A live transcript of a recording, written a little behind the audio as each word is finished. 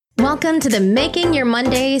Welcome to the Making Your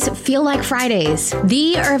Mondays Feel Like Fridays,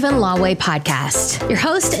 the Irvin Lawway podcast. Your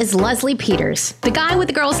host is Leslie Peters, the guy with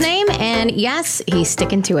the girl's name, and yes, he's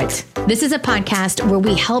sticking to it. This is a podcast where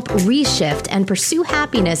we help reshift and pursue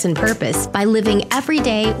happiness and purpose by living every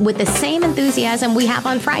day with the same enthusiasm we have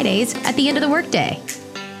on Fridays at the end of the workday.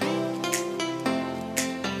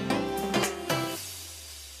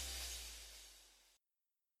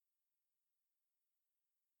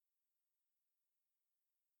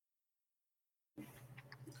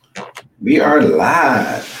 We are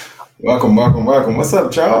live. Welcome. What's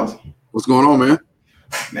up, Charles? What's going on, man?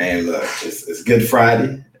 Man, look, it's Good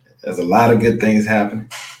Friday. There's a lot of good things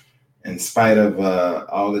happening. In spite of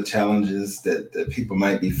all the challenges that people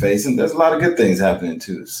might be facing, there's a lot of good things happening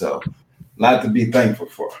too. So, a lot to be thankful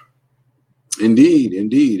for. Indeed.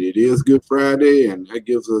 It is Good Friday, and that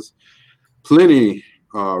gives us plenty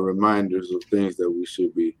reminders of things that we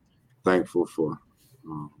should be thankful for.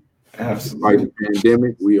 Absolutely. Despite the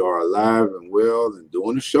pandemic, we are alive and well and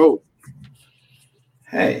doing the show.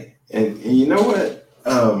 Hey, and you know what?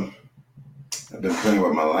 I've been playing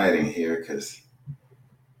with my lighting here because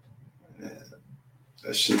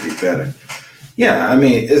that should be better. Yeah, I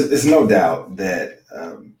mean, it's no doubt that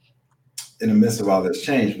in the midst of all this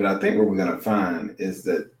change, but I think what we're going to find is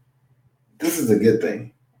that this is a good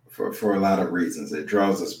thing for a lot of reasons. It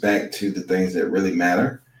draws us back to the things that really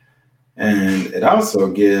matter. And it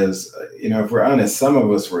also gives, if we're honest, some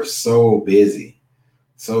of us were so busy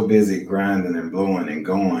grinding and blowing and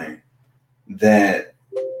going that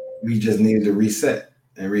we just needed to reset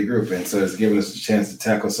and regroup. And so it's given us a chance to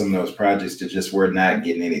tackle some of those projects that just were not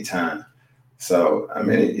getting any time. So, I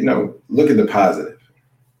mean, look at the positive.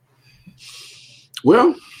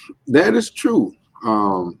 Well, that is true.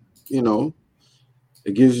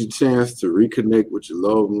 It gives you a chance to reconnect with your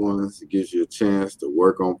loved ones. It gives you a chance to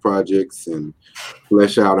work on projects and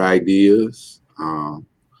flesh out ideas. I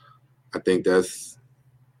think that's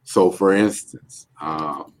so. For instance,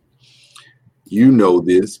 you know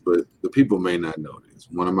this, but the people may not know this.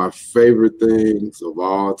 One of my favorite things of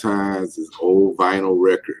all times is old vinyl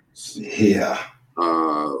records. Yeah.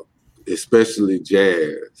 Especially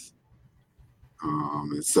jazz.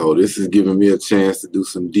 And so this is giving me a chance to do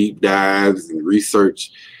some deep dives and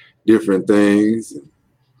research different things. And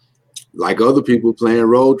like other people, playing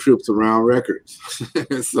road trips around records.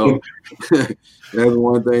 So that's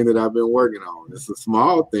one thing that I've been working on. It's a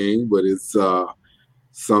small thing, but it's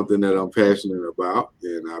something that I'm passionate about.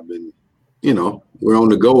 And I've been, we're on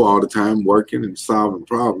the go all the time, working and solving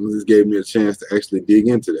problems. This gave me a chance to actually dig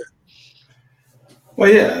into that.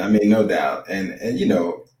 Well, yeah, I mean, no doubt. And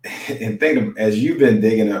and think of, as you've been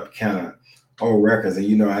digging up kind of old records,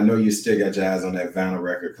 and I know you still got your eyes on that vinyl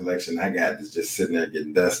record collection. I got this just sitting there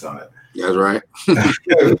getting dust on it. That's right.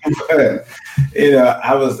 But,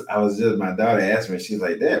 I was just, my daughter asked me, she's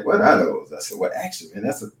like, Dad, what are those? I said, well, actually,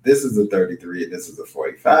 man, this is a 33 and this is a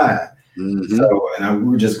 45. Mm-hmm. So, and we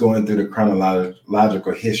were just going through the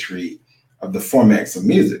chronological history of the formats of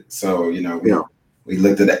music. So, we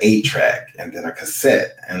looked at an 8-track and then a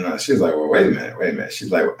cassette. And she was like, well, wait a minute.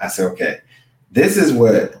 She's like, I said, okay, this is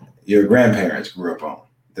what your grandparents grew up on.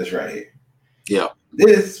 This right here. Yeah.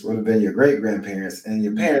 This would have been your great-grandparents, and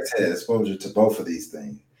your parents had exposure to both of these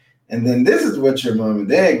things. And then this is what your mom and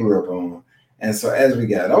dad grew up on. And so as we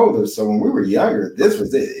got older, so when we were younger, this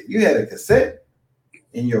was it. If you had a cassette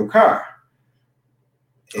in your car,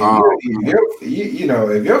 if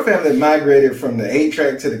your family migrated from the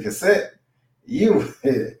 8-track to the cassette, you were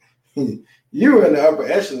in the upper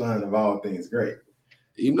echelon of all things great.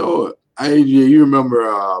 You remember,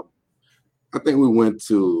 I think we went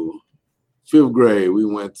to 5th grade. We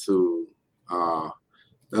went to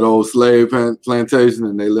that old slave plantation,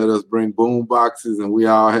 and they let us bring boom boxes, and we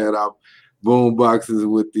all had our boom boxes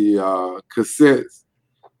with the cassettes,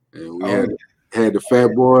 and we had the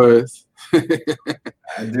Fat Boys.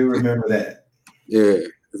 I do remember that. Yeah,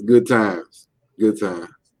 it's good times.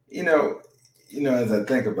 As I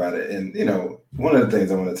think about it, and one of the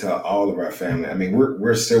things I want to tell all of our family, I mean,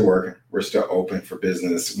 we're still working, we're still open for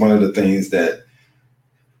business. One of the things that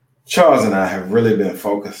Charles and I have really been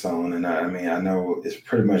focused on, and I know it's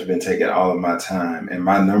pretty much been taking all of my time, and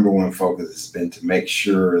my number one focus has been to make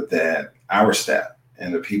sure that our staff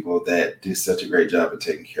and the people that do such a great job of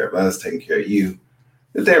taking care of us, taking care of you,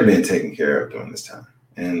 that they're being taken care of during this time,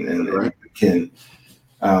 and right. We can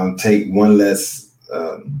take one less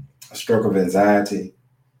stroke of anxiety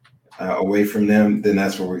away from them, then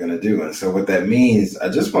that's what we're going to do. And so what that means, I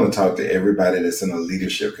just want to talk to everybody that's in a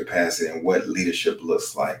leadership capacity and what leadership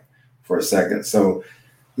looks like for a second. So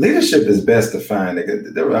leadership is best defined.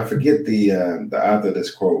 I forget the author of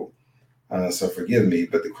this quote, so forgive me,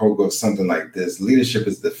 but the quote goes something like this: leadership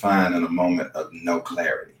is defined in a moment of no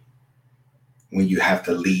clarity, when you have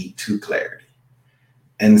to lead to clarity.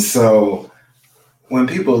 And so when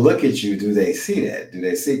people look at you, do they see that? Do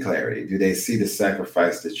they see clarity? Do they see the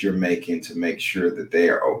sacrifice that you're making to make sure that they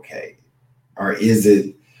are okay? Or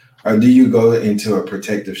do you go into a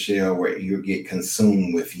protective shell where you get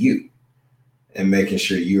consumed with you and making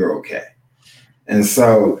sure you're okay? And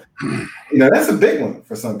so, that's a big one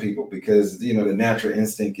for some people, because, the natural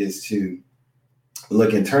instinct is to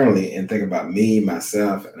look internally and think about me,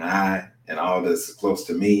 myself, and I, and all that's close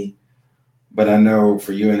to me. But I know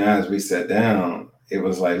for you and I, as we sat down, it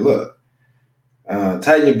was like, look,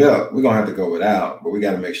 tighten your belt. We're going to have to go without, but we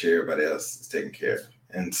got to make sure everybody else is taken care of.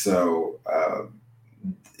 And so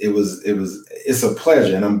it's a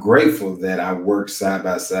pleasure. And I'm grateful that I work side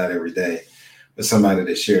by side every day with somebody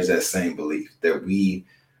that shares that same belief, that we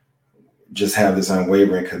just have this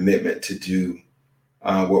unwavering commitment to do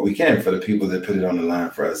what we can for the people that put it on the line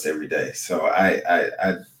for us every day. So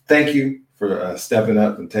I thank you for stepping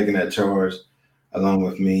up and taking that charge along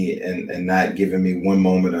with me, and not giving me one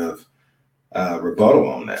moment of rebuttal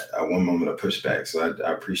on that, one moment of pushback. So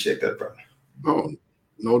I appreciate that, brother. Oh,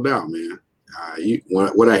 no doubt, man.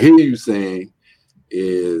 What I hear you saying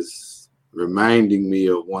is reminding me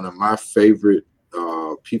of one of my favorite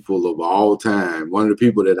people of all time. One of the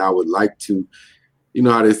people that I would like to,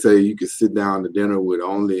 how they say you can sit down to dinner with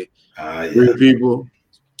only 3 people.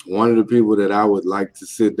 One of the people that I would like to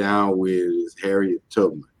sit down with is Harriet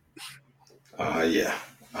Tubman. Oh, yeah.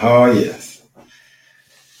 Oh, yes.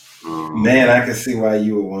 Man, I can see why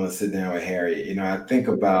you would want to sit down with Harriet. I think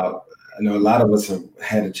about, a lot of us have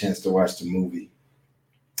had a chance to watch the movie.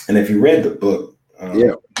 And if you read the book,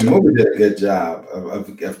 the movie did a good job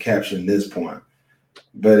of capturing this point.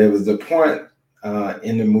 But it was the point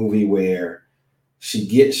in the movie where she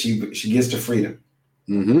gets to freedom.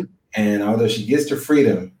 Mm-hmm. And although she gets to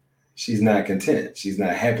freedom, she's not content. She's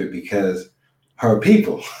not happy because her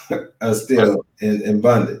people are still in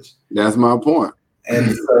bondage. That's my point.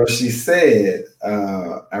 And so she said,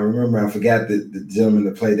 I remember, I forgot the gentleman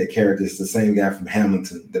that played that character. It's the same guy from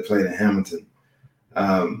Hamilton that played in Hamilton.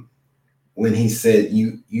 When he said,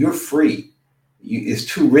 you're free. It's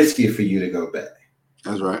too risky for you to go back.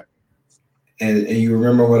 That's right. And you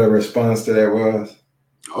remember what her response to that was?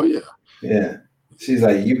 Oh, yeah. Yeah. She's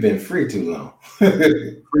like, you've been free too long.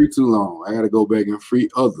 Free too long. I got to go back and free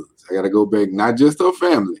others. I got to go back, not just her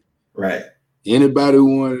family. Right. Anybody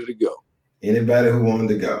who wanted to go. Anybody who wanted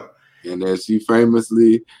to go. And as she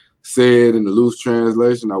famously said in the loose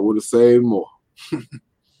translation, I would have saved more.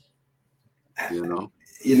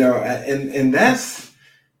 And that's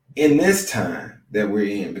in this time that we're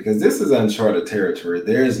in, because this is uncharted territory.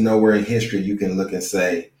 There is nowhere in history you can look and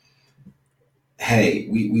say, hey,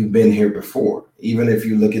 we've been here before. Even if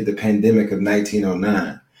you look at the pandemic of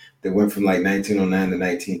 1909, that went from like 1909 to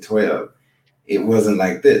 1912, it wasn't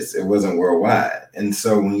like this. It wasn't worldwide. And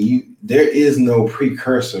so there is no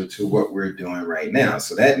precursor to what we're doing right now.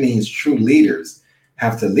 So that means true leaders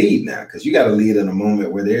have to lead now, because you got to lead in a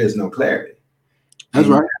moment where there is no clarity. That's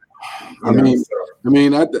right. I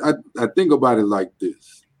think about it like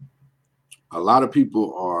this. A lot of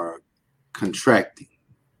people are contracting.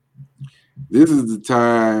 This is the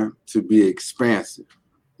time to be expansive.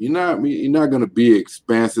 You're not going to be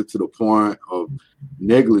expansive to the point of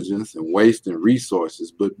negligence and wasting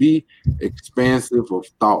resources, but be expansive of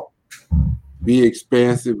thought. Be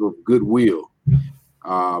expansive of goodwill.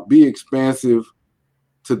 Be expansive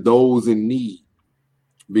to those in need.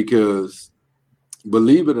 Because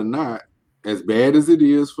believe it or not, as bad as it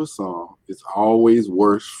is for some, it's always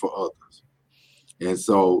worse for others. And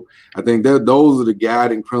so I think that those are the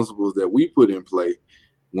guiding principles that we put in play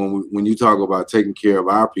when you talk about taking care of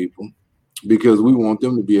our people, because we want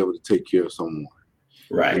them to be able to take care of someone.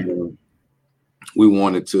 Right. We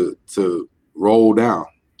want it to roll down.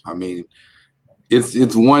 I mean,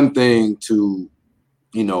 it's one thing to,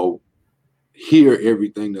 hear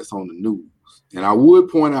everything that's on the news. And I would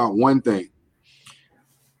point out one thing.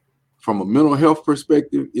 From a mental health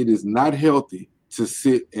perspective, it is not healthy to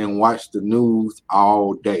sit and watch the news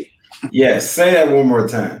all day. Yes, say that one more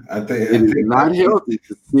time. I think it is not healthy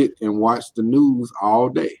to sit and watch the news all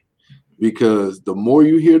day, because the more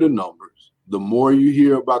you hear the numbers, the more you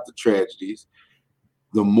hear about the tragedies,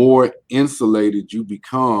 the more insulated you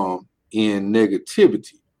become in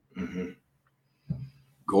negativity. Mm-hmm.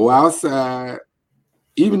 Go outside,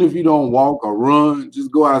 even if you don't walk or run,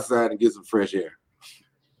 just go outside and get some fresh air.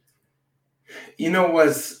 You know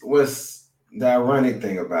what's the ironic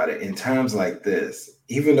thing about it, in times like this,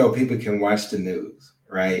 even though people can watch the news,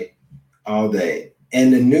 right, all day,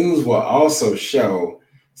 And the news will also show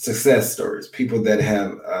success stories, people that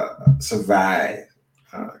have survived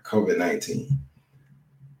COVID-19.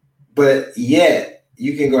 But yet,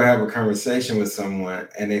 you can go have a conversation with someone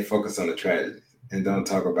and they focus on the tragedy and don't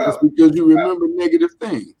talk about. That's because you remember negative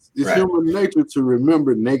things. It's Right. human nature to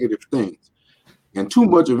remember negative things. And too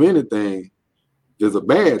much of anything is a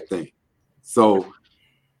bad thing. So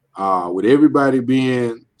with everybody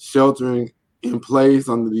being sheltering in place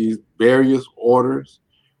under these various orders,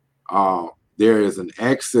 there is an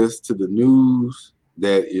access to the news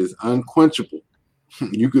that is unquenchable.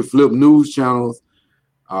 You could flip news channels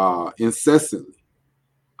incessantly.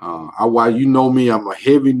 While you know me, I'm a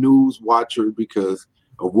heavy news watcher because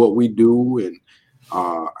of what we do, and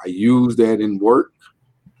I use that in work.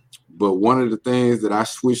 But one of the things that I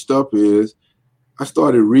switched up is I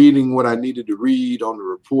started reading what I needed to read on the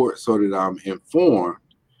report so that I'm informed.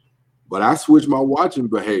 But I switched my watching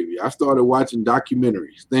behavior. I started watching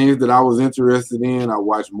documentaries, things that I was interested in. I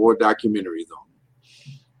watched more documentaries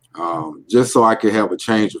on, just so I could have a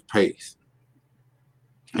change of pace.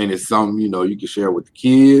 And it's something, you can share with the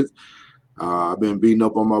kids. I've been beating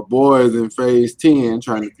up on my boys in phase 10,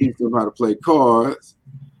 trying to teach them how to play cards.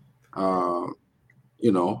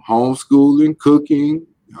 Homeschooling, cooking,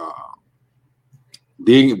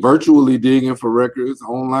 virtually digging for records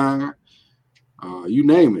online. You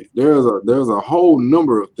name it. There's a whole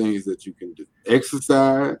number of things that you can do.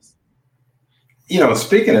 Exercise.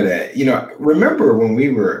 Speaking of that, remember when we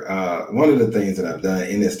were, one of the things that I've done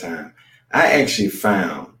in this time, I actually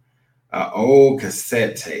found an old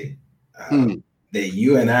cassette tape that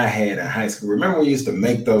you and I had in high school. Remember we used to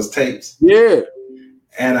make those tapes? Yeah.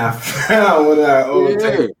 And I found one of our old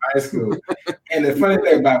tapes in high school. And the funny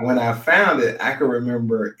thing about when I found it, I can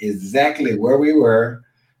remember exactly where we were,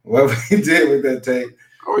 what we did with that tape.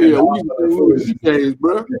 Oh yeah, we used to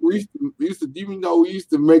bro. We used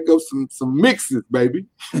to make up some mixes, baby.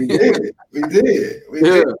 We did.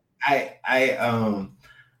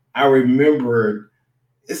 I remember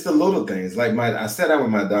it's the little things. Like I sat down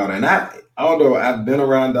with my daughter, and although I've been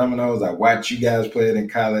around dominoes, I watched you guys play it in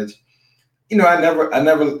college. I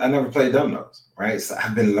never played dominoes, right? So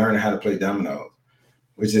I've been learning how to play dominoes,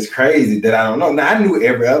 which is crazy that I don't know. Now I knew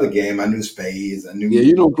every other game. I knew spades. Yeah,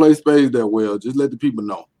 you don't play spades that well. Just let the people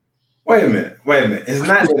know. Wait a minute. It's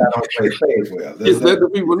not that I don't play spades well. Just let the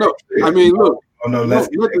people know. I mean, look. Oh no,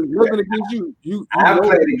 nothing against you. I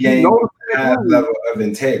play the game with a high level of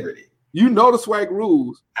integrity. You know the swag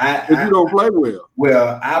rules, but you don't play well.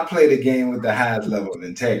 Well, I play the game with the highest level of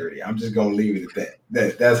integrity. I'm just gonna leave it at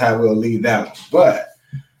that. That's how we'll leave that one. But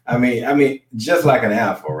I mean, just like an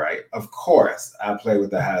alpha, right? Of course, I play with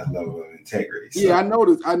the highest level of integrity. So. Yeah, I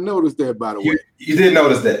noticed that. By the way, you did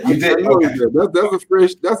notice that. You did. Okay.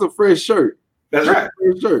 That's a fresh shirt. That's right.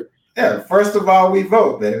 Fresh shirt. Yeah. First of all, we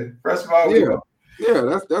vote, baby. First of all, we vote.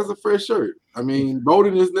 Yeah, that's a fresh shirt. I mean,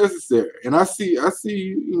 voting is necessary. And I see,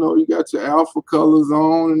 you got your alpha colors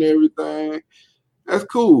on and everything. That's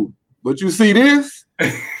cool. But you see this?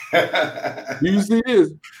 You see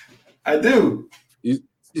this? I do.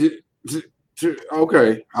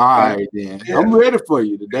 Okay. All right, then. Yeah. I'm ready for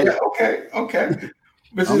you today. Yeah, okay.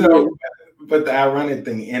 But but the ironic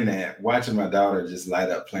thing in that, watching my daughter just light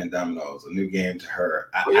up playing dominoes, a new game to her,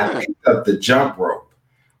 I picked up the jump rope,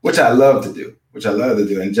 which I love to do,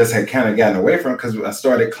 and just had kind of gotten away from it because I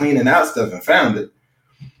started cleaning out stuff and found it.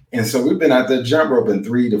 And so we've been out there jump roping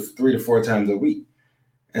 3 to 4 times a week.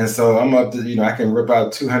 And so I'm up to, I can rip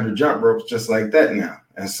out 200 jump ropes just like that now.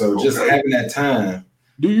 And so just having that time.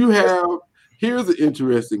 Here's an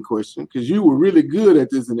interesting question, because you were really good at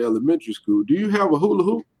this in elementary school. Do you have a hula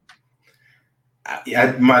hoop?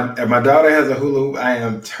 My daughter has a hula hoop. I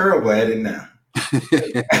am terrible at it now.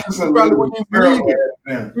 You probably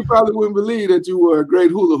wouldn't believe that you were a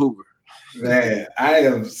great hula hooper. Man, I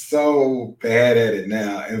am so bad at it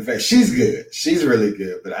now. In fact, she's good. She's really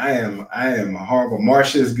good, but I am horrible.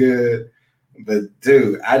 Marsha's good, but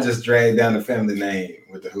dude, I just dragged down the family name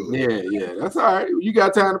with the hula hoop. Yeah, that's all right. You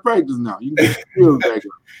got time to practice now. You can get your skills back.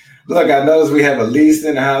 Look, I noticed we have Elise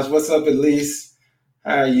in the house. What's up, Elise?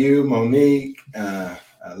 How are you, Monique,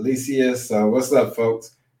 Alicia? So what's up,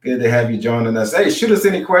 folks? Good to have you joining us. Hey, shoot us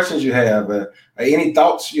any questions you have, any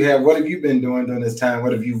thoughts you have. What have you been doing during this time?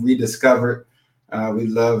 What have you rediscovered? We'd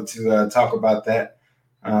love to talk about that.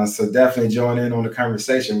 So definitely join in on the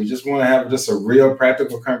conversation. We just want to have just a real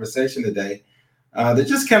practical conversation today that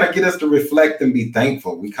just kind of get us to reflect and be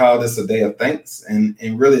thankful. We call this a day of thanks, and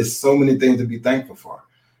really it's so many things to be thankful for.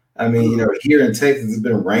 I mean, here in Texas, it's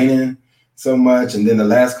been raining so much, and then the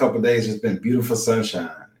last couple of days, it's been beautiful sunshine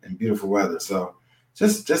and beautiful weather. So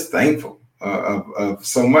just thankful of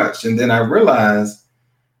so much. And then I realized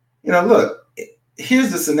look,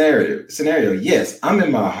 here's the scenario. Yes, I'm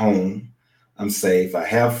in my home. I'm safe. I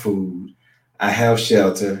have food. I have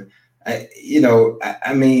shelter. I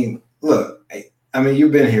mean, look, I mean,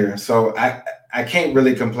 you've been here, so I can't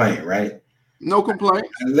really complain, right? No complaints.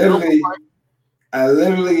 I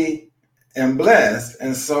literally am blessed.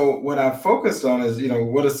 And so what I focused on is,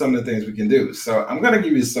 what are some of the things we can do? So I'm going to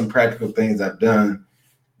give you some practical things I've done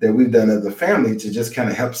that we've done as a family to just kind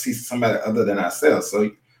of help see somebody other than ourselves.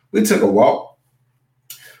 So we took a walk.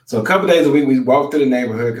 So a couple of days a week, we walk through the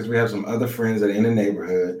neighborhood because we have some other friends that are in the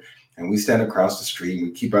neighborhood, and we stand across the street and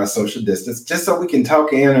we keep our social distance just so we can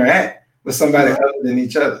talk and interact with somebody other than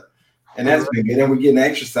each other. And that's been good. And we're getting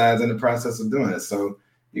exercise in the process of doing it. So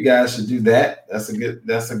you guys should do that. That's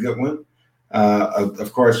a good one.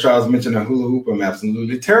 Of course, Charles mentioned a hula hoop. I'm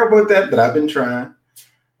absolutely terrible at that, but I've been trying.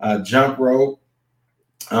 Jump rope.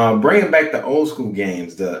 Bringing back the old school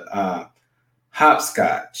games, the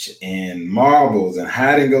hopscotch and marbles and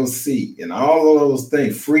hide and go seek and all of those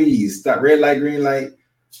things. Freeze, stop, red light, green light,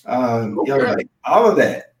 yellow light, all of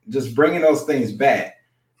that. Just bringing those things back.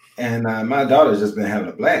 And my daughter's just been having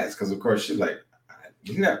a blast because, of course, she's like,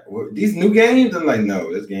 these new games? I'm like,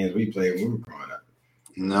 no, these games we played when we were growing up.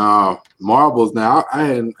 No, marbles. Now I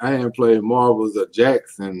hadn't played marbles or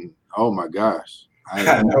jacks, and oh my gosh,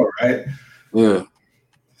 I know, right? Yeah.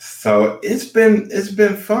 So it's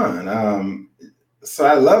been fun. So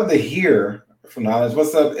I love to hear from knowledge.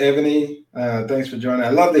 What's up, Ebony? Thanks for joining. I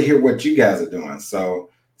love to hear what you guys are doing. So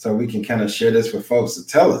we can kind of share this with folks. So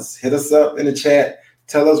tell us, hit us up in the chat.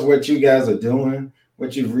 Tell us what you guys are doing,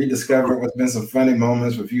 what you've rediscovered, what's been some funny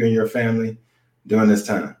moments with you and your family during this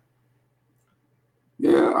time.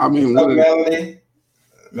 Yeah, I mean, what's up, Melanie?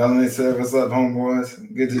 Melanie said, "What's up, homeboys?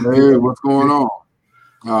 Good to see you. Hey, what's going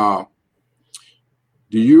on?"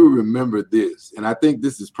 Do you remember this? And I think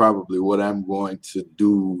this is probably what I'm going to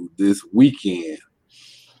do this weekend.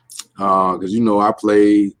 Because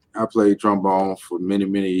I played trombone for many,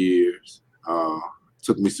 many years.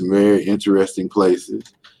 Took me some very interesting places.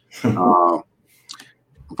 I'm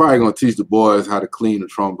probably gonna teach the boys how to clean the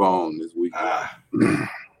trombone this weekend.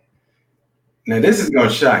 Now this is gonna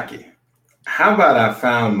shock you. How about I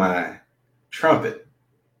found my trumpet?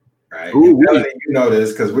 Right? Ooh, Melanie, you know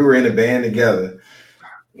this because we were in a band together.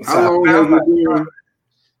 So how long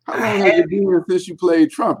has it been since you played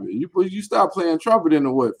trumpet? You stopped playing trumpet in the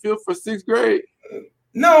 5th or 6th grade?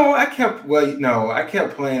 No, I kept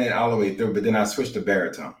playing it all the way through, but then I switched to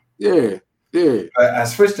baritone. Yeah. I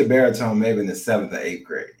switched to baritone maybe in the 7th or 8th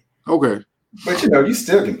grade. Okay. But you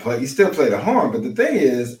still can play. You still play the horn. But the thing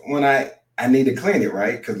is, when I need to clean it,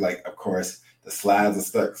 right? Because of course, the slides are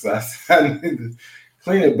stuck, so I need to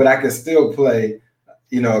clean it. But I can still play,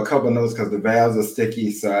 a couple of notes because the valves are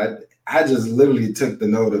sticky. So I just literally took the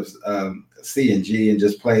note of C and G and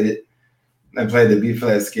just played it. I played the B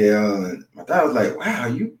flat scale, and my dad was like, "Wow,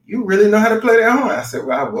 you really know how to play that horn?" I said,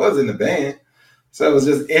 "Well, I was in the band," so it was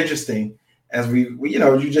just interesting as we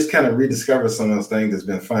you just kind of rediscover some of those things that's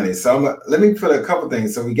been funny. So let me put a couple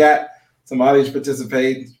things. So we got some audience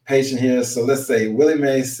participation here. So let's say Willie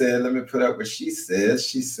Mae said, let me put up what she says.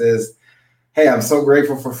 She says, "Hey, I'm so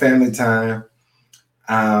grateful for family time.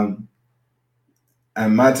 And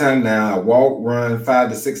my time now, I walk, run 5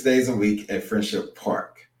 to 6 days a week at Friendship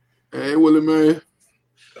Park." Hey, Willie, man.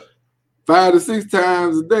 5 to 6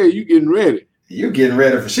 times a day, you getting ready. She getting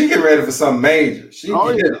ready for something major. She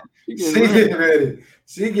getting ready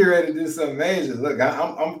to do something major. Look,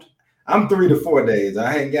 I'm 3 to 4 days.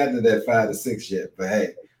 I ain't gotten to that 5 to 6 yet, but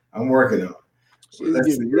hey, I'm working on it.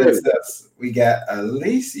 Let's see what else. We got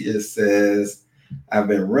Alicia says, "I've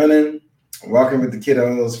been running, walking with the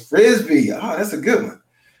kiddos, frisbee." Oh, that's a good one.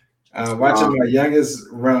 Watching my youngest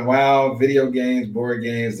run wild, video games, board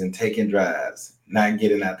games, and taking drives, not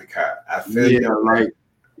getting out the car. I feel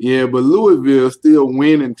but Louisville still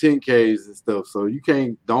winning 10Ks and stuff, so you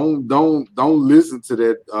can't don't listen to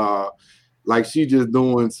that. Like she just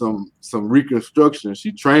doing some reconstruction.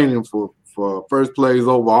 She training for first place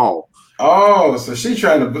overall. Oh, so she's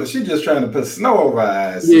just trying to put snow over her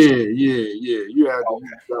eyes. Yeah. You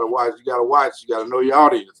gotta watch. You gotta know your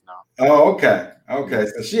audience now. Oh, okay.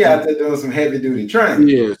 So she out there doing some heavy duty training.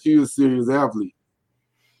 Yeah, she was a serious athlete.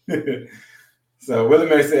 So Willie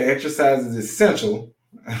Mae said exercise is essential.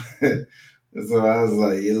 So I was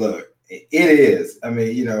like, look, it is. I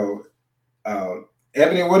mean,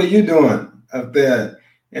 Ebony, what are you doing up there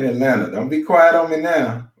in Atlanta? Don't be quiet on me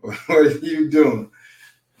now. What are you doing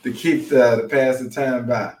to keep the passing time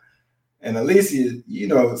by? And Alicia,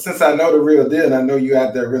 since I know the real deal, and I know you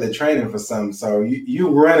out there really training for something, so you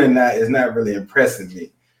running that is not really impressing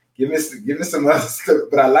me. Give me some other stuff.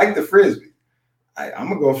 But I like the frisbee. I'm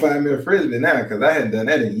gonna go find me a frisbee now because I hadn't done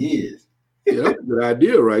that in years. Yeah, that's a good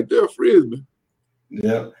idea right there, frisbee.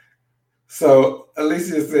 Yep. So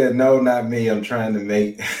Alicia said, "No, not me. I'm trying to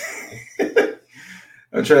make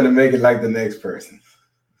it like the next person."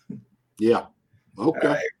 Yeah. Okay.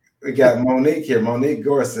 All right. We got Monique here. Monique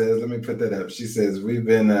Gore says, let me put that up. She says, we've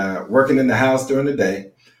been working in the house during the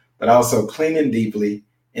day, but also cleaning deeply,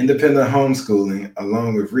 independent homeschooling,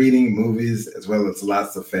 along with reading, movies, as well as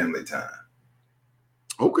lots of family time.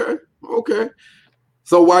 Okay.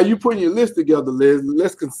 So while you putting your list together, Liz,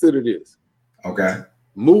 let's consider this. Okay.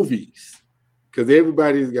 Movies. Because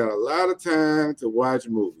everybody's got a lot of time to watch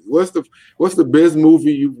movies. What's the best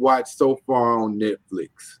movie you've watched so far on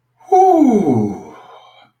Netflix? Ooh,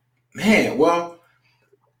 man. Well,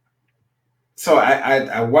 so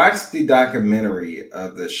I watched the documentary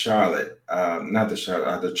of the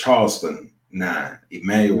Charleston 9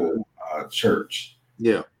 Emmanuel Church.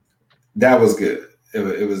 Yeah, that was good.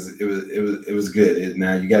 It was good.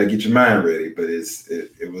 Now you got to get your mind ready, but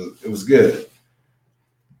it was good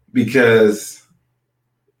because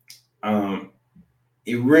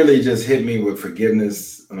it really just hit me with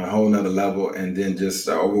forgiveness on a whole nother level, and then just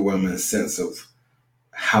the overwhelming sense of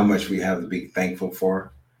how much we have to be thankful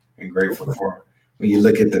for and grateful for when you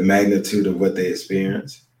look at the magnitude of what they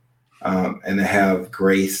experience, and to have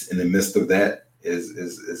grace in the midst of that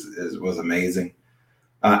was amazing.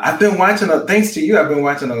 I've been watching, thanks to you, I've been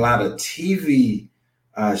watching a lot of TV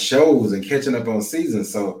shows and catching up on seasons.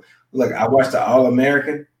 So look, I watched the All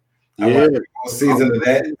American. I watched the whole season of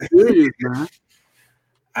that.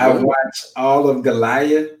 I watched all of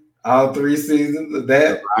Goliath, all 3 seasons of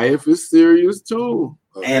that. Goliath is serious too.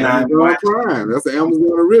 And Amazon Prime. That's an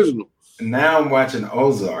Amazon original. Now I'm watching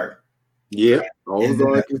Ozark. Yeah,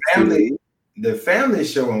 Ozark. The family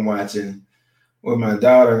show I'm watching with my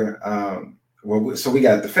daughter. So we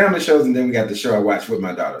got the family shows, and then we got the show I watched with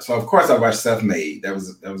my daughter. So of course I watched Self-Made. That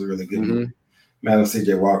was a really good movie. Madam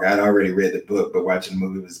C.J. Walker. I'd already read the book, but watching the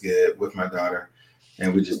movie was good with my daughter.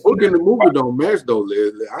 And we just the book and the movie don't match though,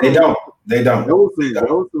 Leslie. They don't. That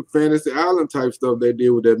was some Fantasy Island type stuff they did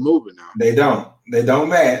with that movie now. They don't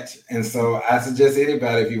match. And so I suggest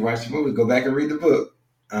anybody, if you watch the movie, go back and read the book.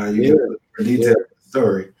 You get a detailed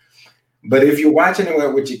story. But if you're watching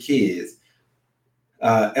it with your kids,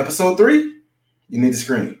 episode 3, you need to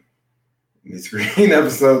screen. You need to screen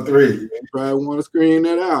episode 3. You probably want to screen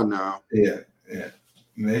that out now. Yeah.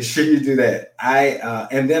 Make sure you do that.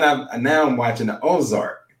 I'm watching the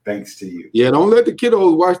Ozark, thanks to you. Yeah, don't let the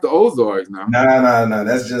kiddos watch the Ozarks now. No.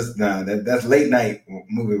 That's just that's late night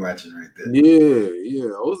movie watching right there.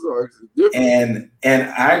 Yeah. Ozarks is different. And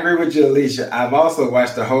I agree with you, Alicia. I've also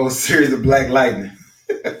watched the whole series of Black Lightning.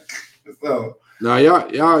 So now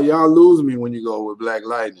y'all lose me when you go with Black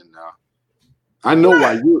Lightning now. I know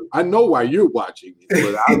why you're watching it,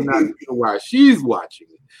 but I'm not sure why she's watching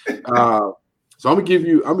it. So I'm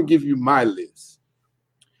gonna give you my list.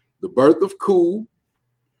 The Birth of Cool,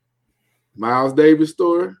 Miles Davis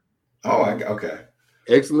story. Oh, okay.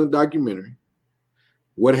 Excellent documentary.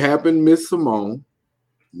 What Happened, Miss Simone,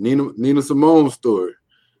 Nina Simone's story.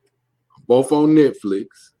 Both on Netflix.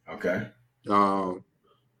 Okay.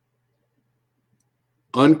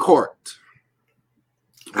 Uncorked.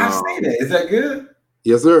 I've seen it. Is that good?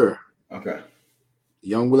 Yes, sir. Okay.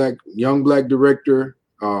 Young black director.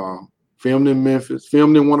 Filmed in Memphis,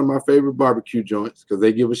 filmed in one of my favorite barbecue joints because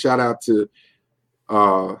they give a shout out to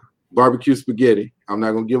Barbecue Spaghetti. I'm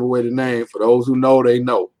not going to give away the name. For those who know, they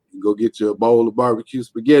know. You go get you a bowl of barbecue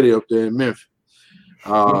spaghetti up there in Memphis.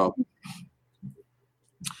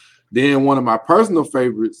 Then one of my personal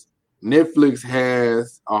favorites, Netflix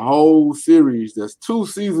has a whole series that's 2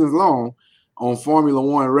 seasons long on Formula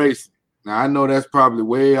One racing. Now, I know that's probably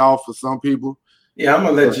way off for some people. Yeah, I'm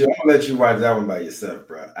gonna let you watch that one by yourself,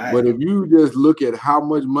 bro. But if you just look at how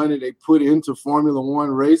much money they put into Formula One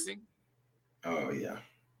racing, oh yeah,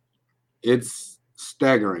 it's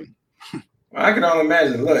staggering. Well, I can only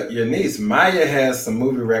imagine. Look, your niece Maya has some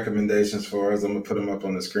movie recommendations for us. I'm gonna put them up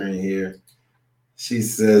on the screen here. She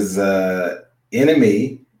says,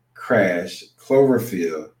 "Enemy, Crash,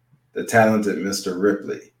 Cloverfield, The Talented Mr.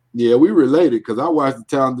 Ripley." Yeah, we related because I watched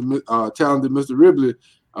The Talented Mr. Ripley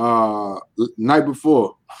night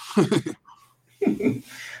before. I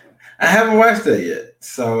haven't watched that yet,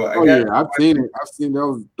 so I've seen it. I've seen that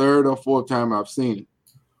was the 3rd or 4th time I've seen it.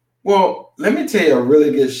 Well, let me tell you a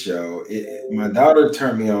really good show. My daughter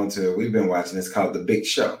turned me on to it. We've been watching. It's called The Big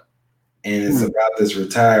Show, and it's about this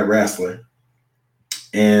retired wrestler,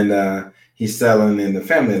 and he's selling in the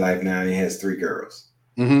family life now. And he has 3 girls.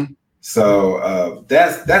 Mm-hmm. So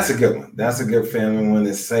that's a good one. That's a good family one.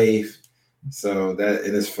 It's safe. So that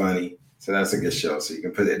it is funny. So that's a good show. So you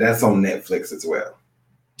can put it. That's on Netflix as well.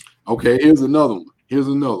 Okay, here's another one.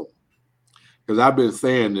 Because I've been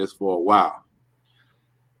saying this for a while.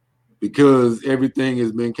 Because everything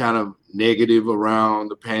has been kind of negative around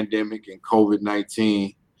the pandemic and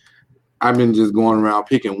COVID-19, I've been just going around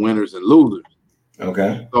picking winners and losers.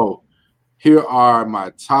 Okay. So here are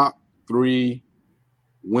my top 3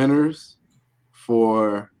 winners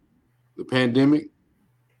for the pandemic.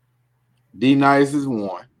 D-Nice is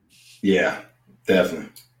one. Yeah, definitely.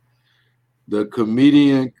 The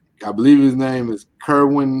comedian, I believe his name is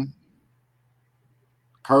Kerwin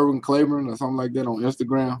Claiborne or something like that on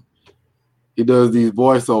Instagram. He does these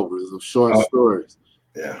voiceovers of short stories.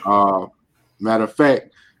 Yeah. Matter of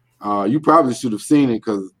fact, you probably should have seen it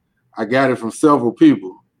because I got it from several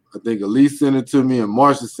people. I think Elise sent it to me and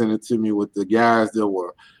Marsha sent it to me with the guys that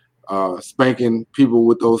were spanking people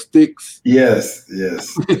with those sticks. Yes.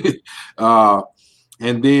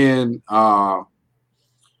 And then the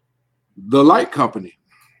light company,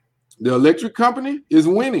 the electric company is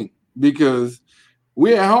winning because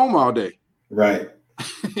we're at home all day. Right.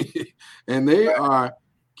 And they are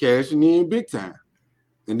cashing in big time.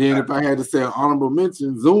 And then if I had to say an honorable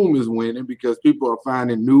mention, Zoom is winning because people are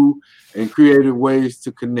finding new and creative ways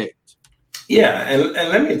to connect. Yeah, and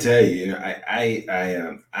let me tell you, I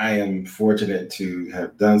am fortunate to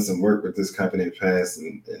have done some work with this company in the past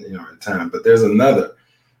and in time. But there's another.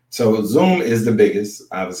 So Zoom is the biggest,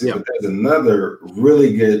 obviously, Yeah. but there's another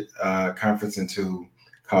really good conferencing tool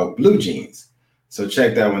called Blue Jeans. So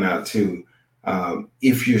check that one out too.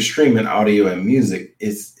 If you're streaming audio and music,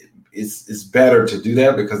 it's better to do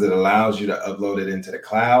that because it allows you to upload it into the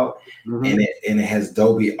cloud, and it has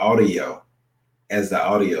Dolby Audio as the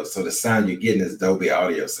audio. So the sound you're getting is Dolby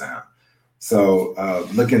Audio sound. So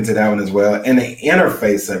look into that one as well. And the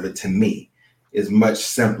interface of it to me is much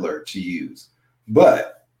simpler to use.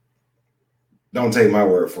 But don't take my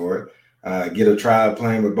word for it. Get a trial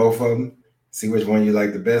playing with both of them. See which one you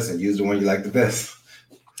like the best and use the one you like the best.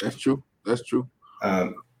 That's true.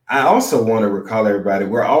 I also want to recall everybody,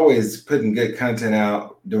 we're always putting good content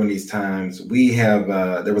out during these times. We have,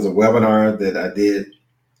 there was a webinar that I did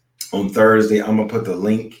on Thursday. I'm going to put the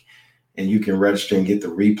link and you can register and get the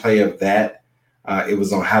replay of that. It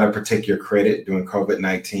was on how to protect your credit during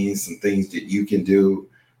COVID-19, some things that you can do,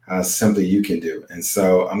 simply you can do. And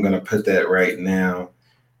so I'm going to put that right now,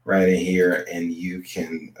 right in here, and you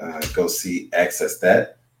can go access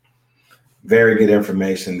that. Very good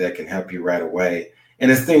information that can help you right away. And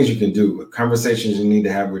it's things you can do, with conversations you need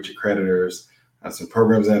to have with your creditors, some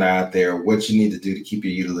programs that are out there, what you need to do to keep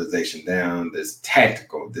your utilization down. There's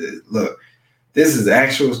tactical. Look, this is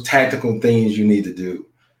actual tactical things you need to do.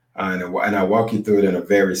 And I walk you through it in a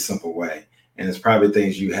very simple way. And it's probably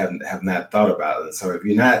things you have not thought about. And so if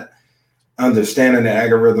you're not understanding the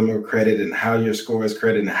algorithm of credit and how your score is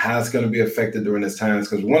credited and how it's going to be affected during this time,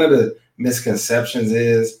 because one of the misconceptions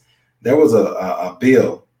is there was a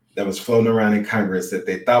bill that was floating around in Congress that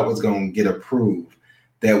they thought was going to get approved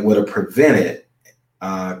that would have prevented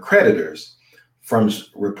creditors from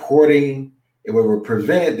reporting. It would have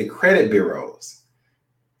prevented the credit bureaus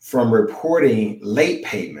from reporting late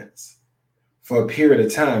payments for a period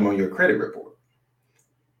of time on your credit report.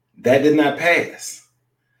 That did not pass.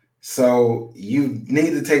 So you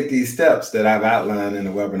need to take these steps that I've outlined in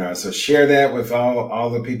the webinar. So share that with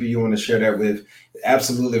all the people you want to share that with.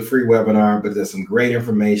 Absolutely free webinar, but there's some great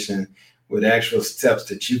information with actual steps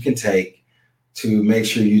that you can take to make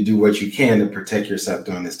sure you do what you can to protect yourself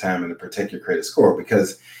during this time and to protect your credit score.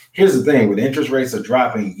 Because here's the thing, when interest rates are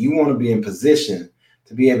dropping, you want to be in position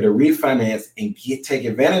to be able to refinance and take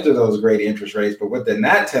advantage of those great interest rates. But what they're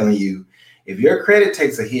not telling you, if your credit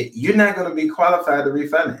takes a hit, you're not going to be qualified to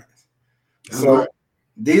refinance. So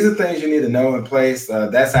these are things you need to know in place.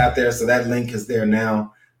 That's out there. So that link is there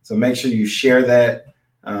now. So make sure you share that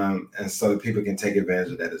and so that people can take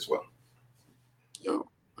advantage of that as well.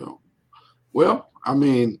 Well, I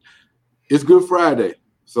mean, it's Good Friday.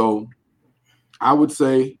 So I would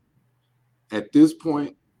say at this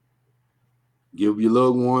point, give your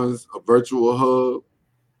loved ones a virtual hug.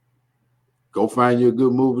 Go find you a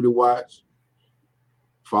good movie to watch.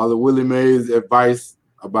 Follow Willie Mae's advice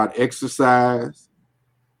about exercise.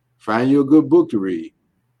 Find you a good book to read.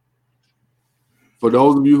 For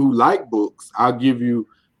those of you who like books, I'll give you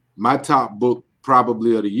my top book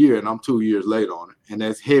probably of the year, and I'm 2 years late on it, and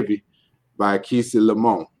that's Heavy by Kisi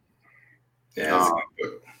Lamont. Yeah,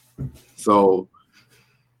 so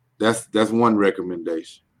that's one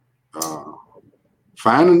recommendation.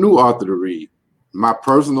 Find a new author to read. My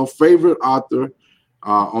personal favorite author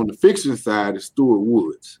on the fiction side is Stuart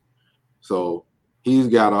Woods. So he's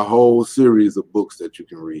got a whole series of books that you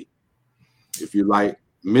can read. If you like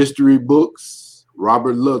mystery books,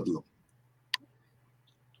 Robert Ludlum.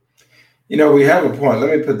 You know, we have a point.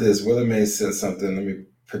 Let me put this. Willie Mae said something. Let me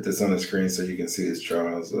put this on the screen so you can see this,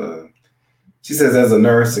 Charles. She says, as a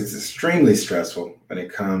nurse, it's extremely stressful when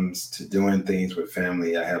it comes to doing things with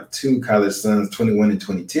family. I have 2 college sons, 21 and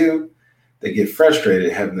 22. They get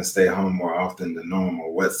frustrated having to stay home more often than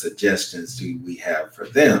normal. What suggestions do we have for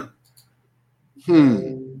them?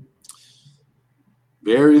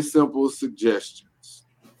 Very simple suggestions.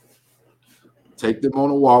 Take them on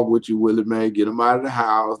a walk with you, Willie Mae. Get them out of the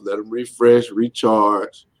house. Let them refresh,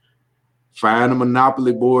 recharge. Find a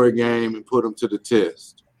Monopoly board game and put them to the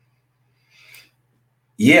test.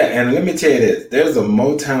 Yeah, and let me tell you this. There's a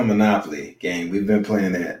Motown Monopoly game. We've been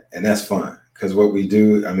playing that, and that's fun. Because what we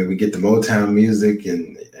do, I mean, we get the Motown music,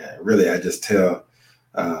 and really I just tell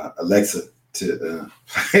Alexa to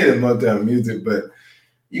play the Motown music, but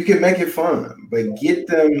you can make it fun. But get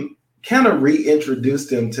them, kind of reintroduce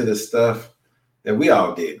them to the stuff that we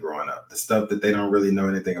all did growing up, the stuff that they don't really know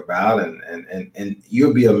anything about, and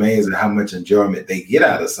you'll be amazed at how much enjoyment they get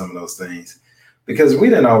out of some of those things. Because we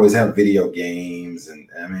didn't always have video games, and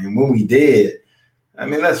I mean, when we did, I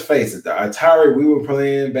mean, let's face it, the Atari we were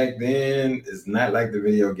playing back then is not like the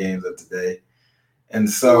video games of today. And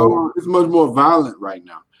so it's much more violent right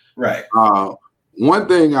now. Right. One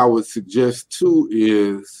thing I would suggest too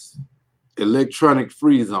is electronic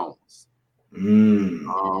free zones.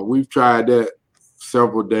 We've tried that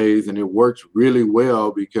several days and it works really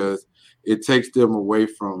well because it takes them away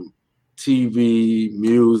from TV,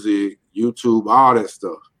 music, YouTube, all that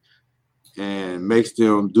stuff, and makes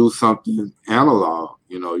them do something analog.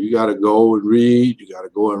 You know, you got to go and read, you got to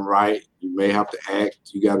go and write, you may have to act,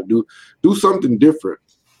 you got to do something different,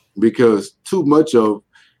 because too much of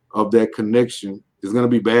that connection is going to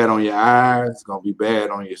be bad on your eyes, it's going to be bad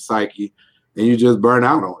on your psyche, and you just burn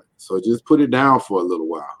out on it. So just put it down for a little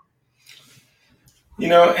while. You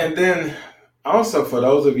know, and then also for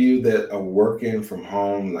those of you that are working from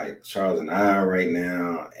home, like Charles and I are right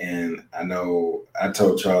now, and I know I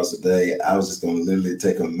told Charles today I was just going to literally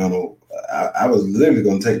take a mental, I was literally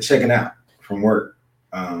going to take checking out from work.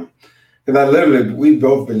 Because we've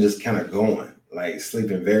both been just kind of going, like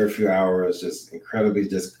sleeping very few hours, just incredibly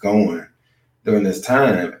just going during this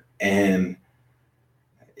time. And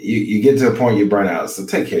you get to a point you burn out. So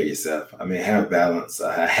take care of yourself. I mean, have balance.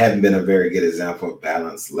 I haven't been a very good example of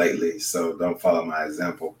balance lately, so don't follow my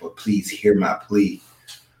example, but please hear my plea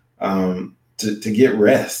to get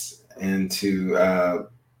rest and to,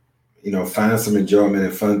 find some enjoyment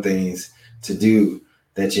and fun things to do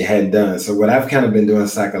that you hadn't done. So what I've kind of been doing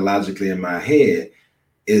psychologically in my head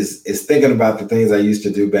is thinking about the things I used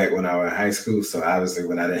to do back when I was in high school. So obviously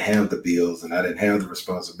when I didn't have the bills and I didn't have the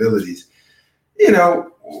responsibilities,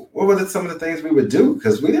 what were some of the things we would do?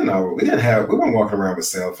 Because we weren't walking around with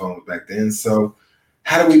cell phones back then. So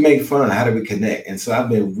how do we make fun? How do we connect? And so I've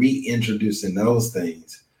been reintroducing those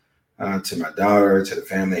things to my daughter, to the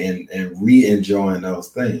family, and re-enjoying those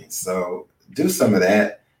things. So do some of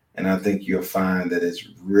that, and I think you'll find that it's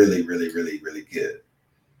really, really, really, really good.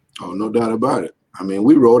 Oh, no doubt about it. I mean,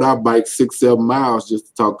 we rode our bikes 6-7 miles just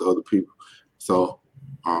to talk to other people. So,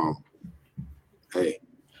 hey.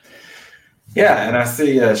 Yeah, and I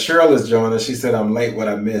see Cheryl is joining us. She said, I'm late, what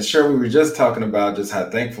I missed. Cheryl, we were just talking about just how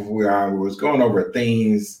thankful we are. We was going over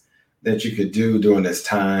things that you could do during this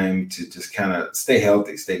time to just kind of stay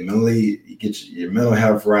healthy, stay mentally, get your mental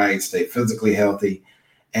health right, stay physically healthy.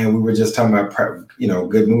 And we were just talking about,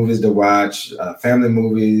 good movies to watch, family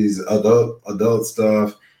movies, adult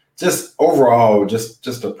stuff, just overall,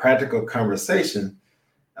 just a practical conversation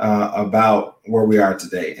about where we are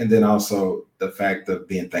today. And then also the fact of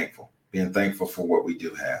being thankful for what we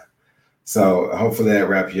do have. So hopefully that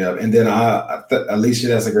wraps you up. And then Alicia,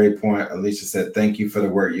 that's a great point. Alicia said, thank you for the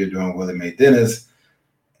work you're doing, Willie Mae Dennis.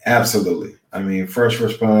 Absolutely. I mean, first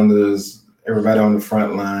responders, everybody on the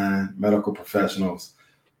front line, medical professionals.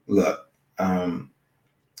 Look,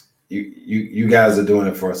 you guys are doing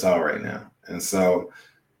it for us all right now. And so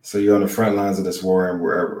you're on the front lines of this war,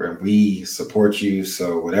 and we support you.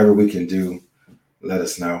 So whatever we can do, let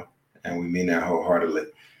us know. And we mean that wholeheartedly.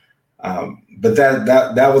 But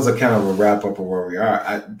that was a kind of a wrap up of where we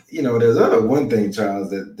are. There's one thing, Charles,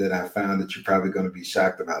 that I found that you're probably going to be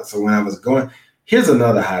shocked about. So when I was here's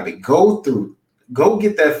another hobby. Go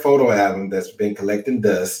get that photo album that's been collecting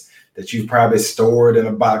dust that you've probably stored in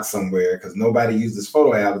a box somewhere, because nobody uses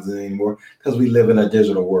photo albums anymore because we live in a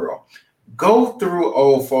digital world. Go through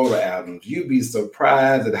old photo albums. You'd be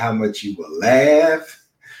surprised at how much you will laugh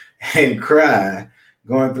and cry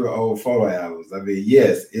going through old photo albums. I mean,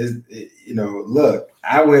 yes, look,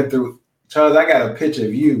 I went through, Charles, I got a picture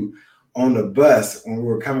of you on the bus when we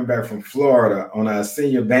were coming back from Florida on our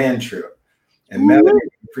senior band trip. And Melody,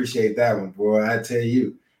 appreciate that one, boy. I tell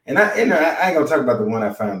you. And I ain't gonna talk about the one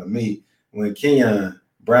I found to me when Kenyon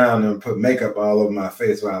Brown put makeup all over my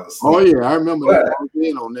face while I was sleeping. Oh yeah, I remember that. I was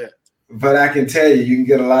in on that. But I can tell you can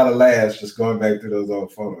get a lot of laughs just going back through those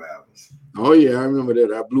old photo albums. Oh yeah, I remember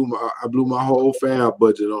that. I blew my whole fam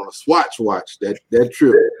budget on a Swatch watch. That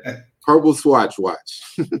trip, purple Swatch watch.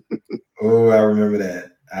 Oh, I remember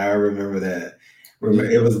that.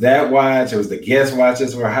 It was that watch. It was the Guess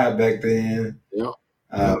watches were hot back then. Yeah.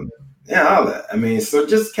 Yeah, all that. I mean, so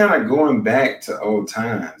just kind of going back to old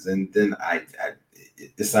times, and then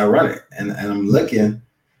it's ironic. And I'm looking,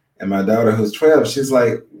 and my daughter who's 12, she's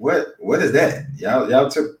like, "What is that? Y'all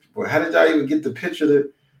took? Well, how did y'all even get the picture?"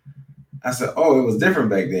 That I said, "Oh, it was different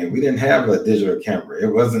back then. We didn't have a digital camera.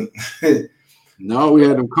 It wasn't." No, we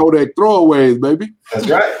had them Kodak throwaways, baby. That's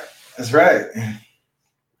right.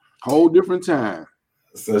 Whole different time.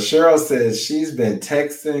 So Cheryl says she's been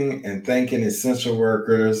texting and thanking essential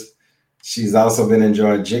workers. She's also been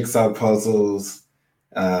enjoying jigsaw puzzles.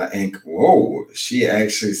 And she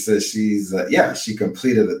actually says she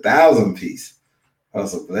completed 1,000-piece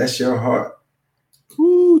puzzle. Bless your heart.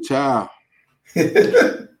 Ooh, child.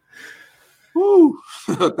 Ooh,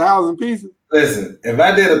 1,000 pieces. Listen, if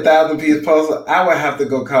I did 1,000-piece puzzle, I would have to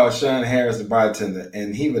go call Sean Harris, the bartender,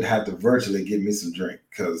 and he would have to virtually give me some drink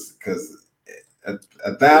because a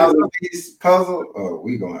 1,000-piece puzzle. Oh,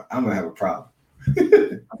 I'm gonna have a problem.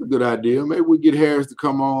 That's a good idea. Maybe we get Harris to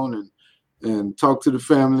come on and talk to the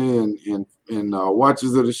family and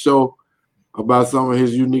watchers of the show about some of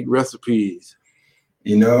his unique recipes.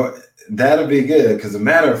 You know, that'll be good because, as a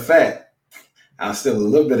matter of fact, I'm still a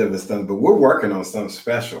little bit of a stunt, but we're working on something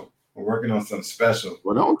special. Well,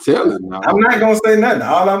 don't tell it now. I'm not gonna say nothing.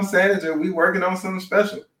 All I'm saying is that we're working on something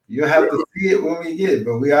special. You'll have to see it when we get it,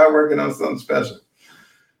 but we are working on something special.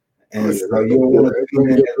 And so you'll want to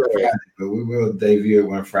tune in every Friday, but we will debut it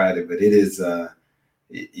one Friday. But it is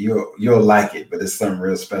you'll like it, but it's something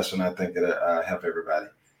real special, and I think it'll help everybody.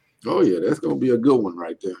 Oh yeah, that's gonna be a good one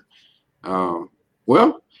right there.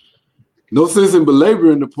 Well, no sense in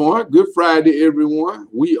belaboring the point. Good Friday, everyone.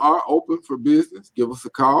 We are open for business. Give us a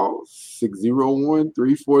call,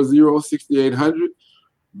 601-340-6800.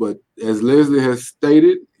 But as Leslie has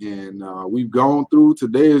stated, and we've gone through,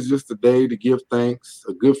 today is just a day to give thanks,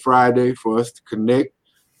 a good Friday for us to connect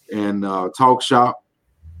and talk shop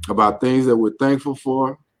about things that we're thankful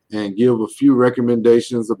for and give a few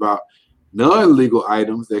recommendations about non-legal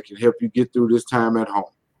items that can help you get through this time at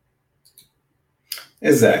home.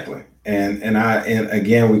 Exactly. And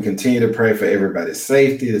again, we continue to pray for everybody's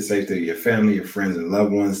safety, the safety of your family, your friends, and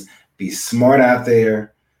loved ones. Be smart out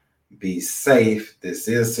there. Be safe. This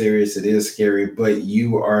is serious. It is scary, but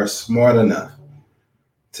you are smart enough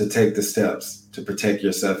to take the steps to protect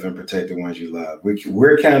yourself and protect the ones you love.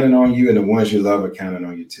 We're counting on you, and the ones you love are counting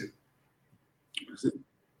on you too.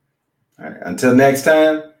 All right. Until next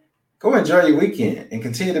time, go enjoy your weekend and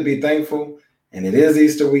continue to be thankful. And it is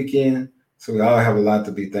Easter weekend, so we all have a lot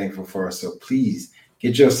to be thankful for. So please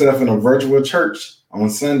get yourself in a virtual church on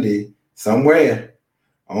Sunday somewhere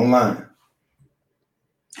online.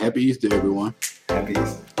 Happy Easter, everyone. Happy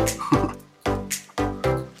Easter.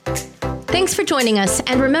 Thanks for joining us.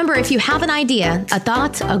 And remember, if you have an idea, a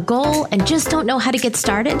thought, a goal, and just don't know how to get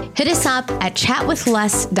started, hit us up at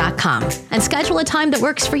chatwithless.com and schedule a time that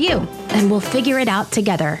works for you, and we'll figure it out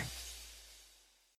together.